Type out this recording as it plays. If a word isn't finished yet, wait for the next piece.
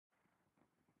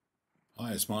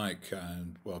Hi, it's Mike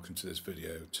and welcome to this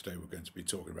video. Today we're going to be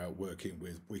talking about working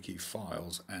with wiki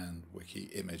files and wiki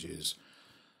images.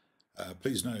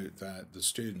 Please note that the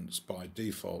students by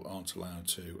default aren't allowed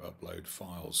to upload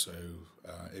files, so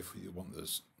if you want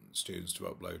the students to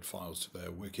upload files to their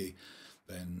wiki,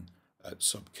 then at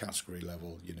subcategory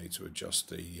level you need to adjust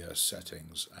the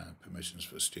settings and permissions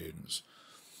for students.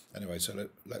 Anyway, so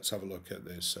let's have a look at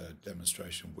this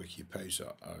demonstration wiki page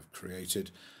that I've created,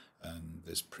 and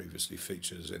this previously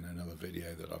features in another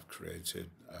video that I've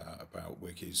created about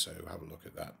wikis, so have a look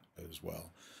at that as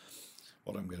well.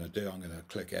 What I'm going to do, I'm going to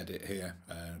click edit here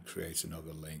and create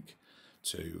another link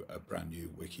to a brand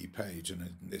new wiki page, and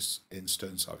in this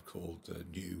instance I've called the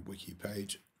new wiki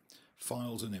page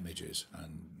files and images,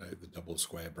 and note the double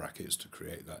square brackets to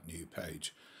create that new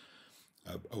page.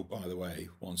 Oh, by the way,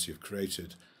 once you've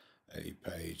created a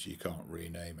page you can't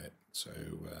rename it, so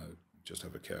just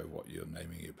have a care of what you're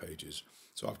naming your pages.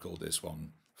 So I've called this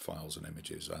one files and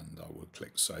images, and I will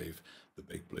click save, the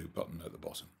big blue button at the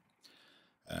bottom.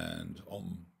 And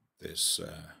on this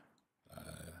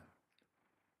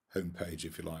home page,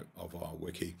 if you like, of our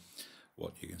wiki,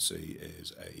 what you can see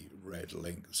is a red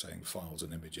link saying files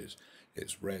and images.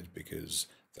 It's red because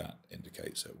that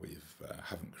indicates that we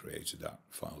haven't created that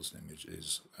files and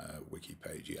images wiki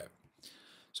page yet.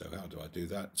 So how do I do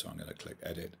that? So I'm going to click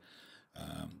edit,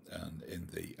 and in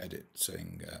the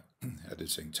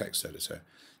editing text editor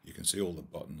you can see all the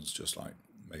buttons just like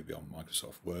maybe on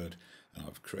Microsoft Word, and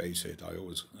I've created,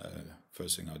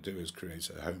 first thing I do is create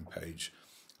a home page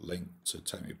link to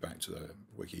take me back to the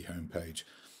wiki home page,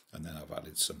 and then I've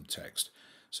added some text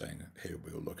saying here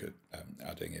we'll look at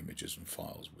adding images and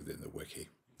files within the wiki.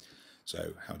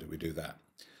 So how do we do that?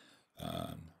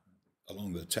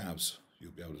 Along the tabs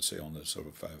you'll be able to see on the sort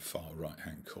of far right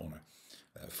hand corner,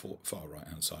 far right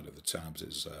hand side of the tabs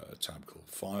is a tab called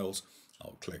Files.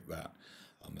 I'll click that,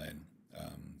 and then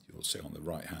you'll see on the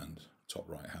top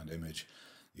right hand image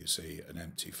you see an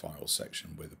empty file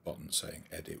section with a button saying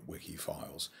edit wiki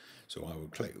files. So I will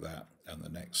click that, and the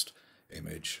next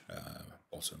image,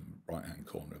 bottom right hand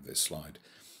corner of this slide,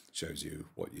 shows you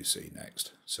what you see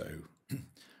next. So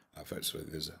effectively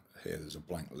there's a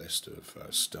blank list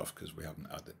of stuff because we haven't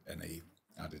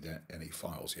added any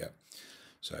files yet.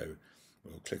 So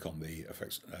we'll click on the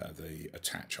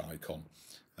attach icon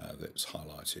that's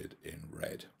highlighted in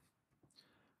red,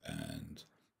 and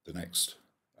the next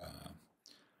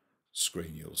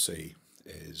screen you'll see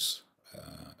is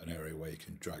an area where you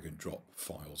can drag and drop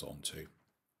files onto,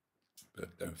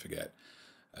 but don't forget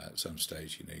at some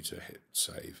stage you need to hit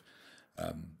save.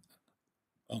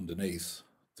 Underneath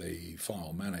the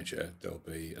file manager there'll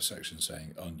be a section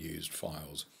saying unused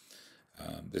files.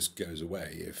 This goes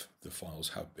away if the files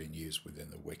have been used within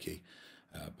the wiki,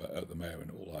 but at the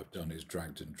moment all I've done is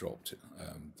dragged and dropped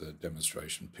the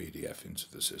demonstration PDF into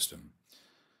the system.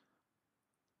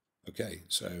 Okay,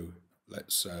 so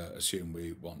let's assume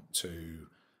we want to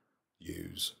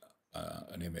use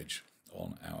an image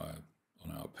on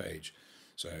our page.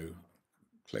 So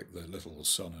click the little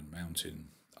sun and mountain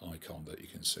icon that you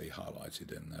can see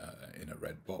highlighted in a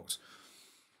red box,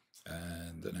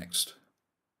 and the next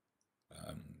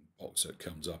box that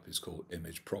comes up is called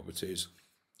Image Properties.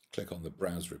 Click on the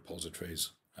Browse Repositories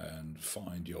and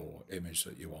find your image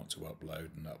that you want to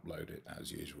upload, and upload it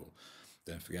as usual.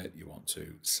 Don't forget you want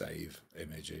to save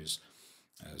images,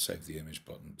 save the image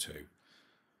button too.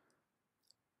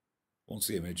 Once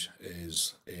the image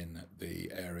is in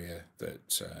the area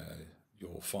that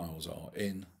your files are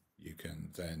in, you can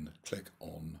then click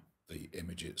on the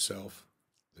image itself,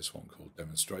 this one called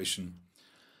Demonstration,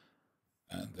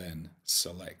 and then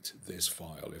select this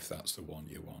file if that's the one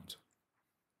you want.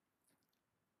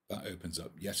 That opens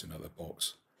up yet another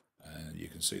box, and you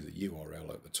can see the URL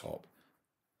at the top.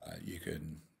 You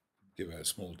can give it a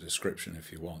small description if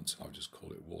you want. I'll just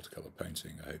call it watercolor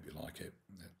painting. I hope you like it.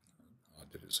 I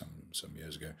did it some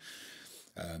years ago.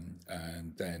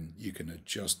 And then you can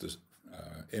adjust the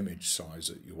image size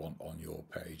that you want on your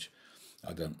page.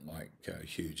 I don't like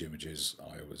huge images.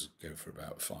 I always go for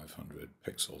about 500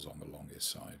 pixels on the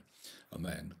longest side, and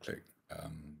then click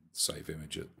Save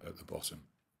Image at the bottom.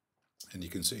 And you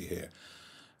can see here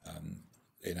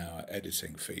in our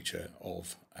editing feature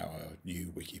of our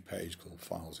new wiki page called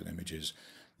Files and Images,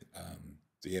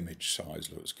 the image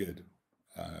size looks good.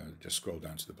 Just scroll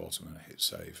down to the bottom and hit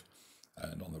Save,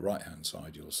 and on the right hand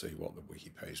side you'll see what the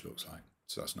wiki page looks like.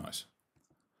 So that's nice.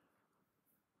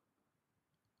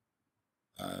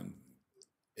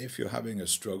 If you're having a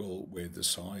struggle with the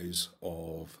size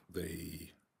of the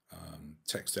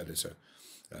text editor,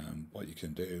 what you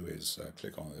can do is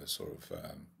click on the sort of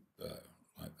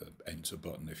like the enter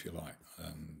button, if you like,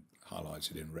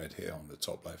 highlighted in red here on the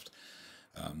top left.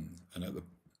 And at the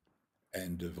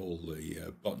end of all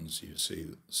the buttons, you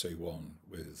see one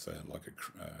with like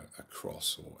a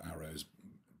cross or arrows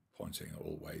pointing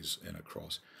always in a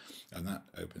cross, and that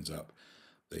opens up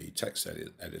the text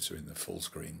editor in the full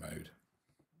screen mode.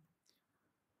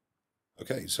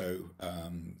 Okay, so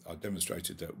I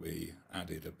demonstrated that we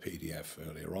added a PDF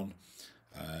earlier on,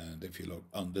 and if you look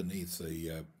underneath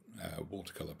the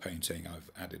watercolor painting,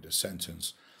 I've added a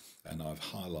sentence and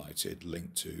I've highlighted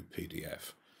link to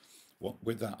PDF.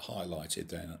 With that highlighted,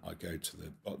 then I go to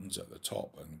the buttons at the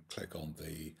top and click on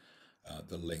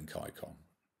the link icon.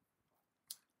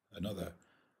 Another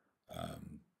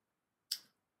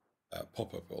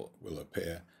pop-up will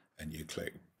appear, and you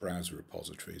click Browse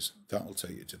Repositories. That will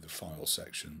take you to the File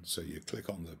section. So you click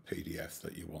on the PDF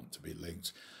that you want to be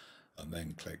linked, and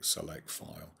then click Select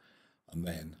File, and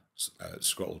then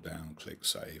scroll down, click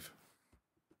Save.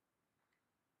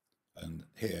 And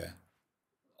here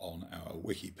on our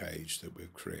wiki page that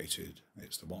we've created,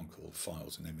 it's the one called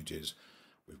Files and Images.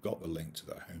 We've got the link to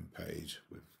the home page,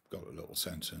 we've got a little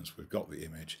sentence, we've got the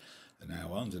image, and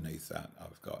now underneath that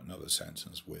I've got another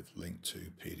sentence with link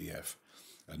to PDF.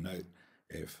 And note,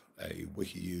 if a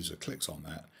wiki user clicks on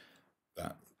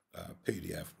that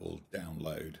PDF will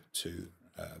download to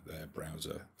their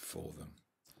browser for them.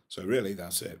 So really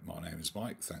that's it. My name is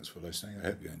Mike. Thanks for listening. I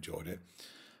hope you enjoyed it.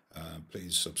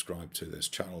 Please subscribe to this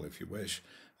channel if you wish.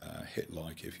 Hit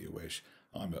like if you wish.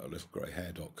 I'm at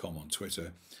littlegreyhair.com on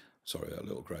Twitter. Sorry, a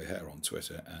Little Grey Hair on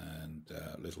Twitter, and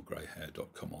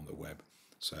littlegreyhair.com on the web.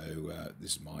 So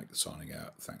this is Mike signing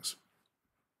out. Thanks.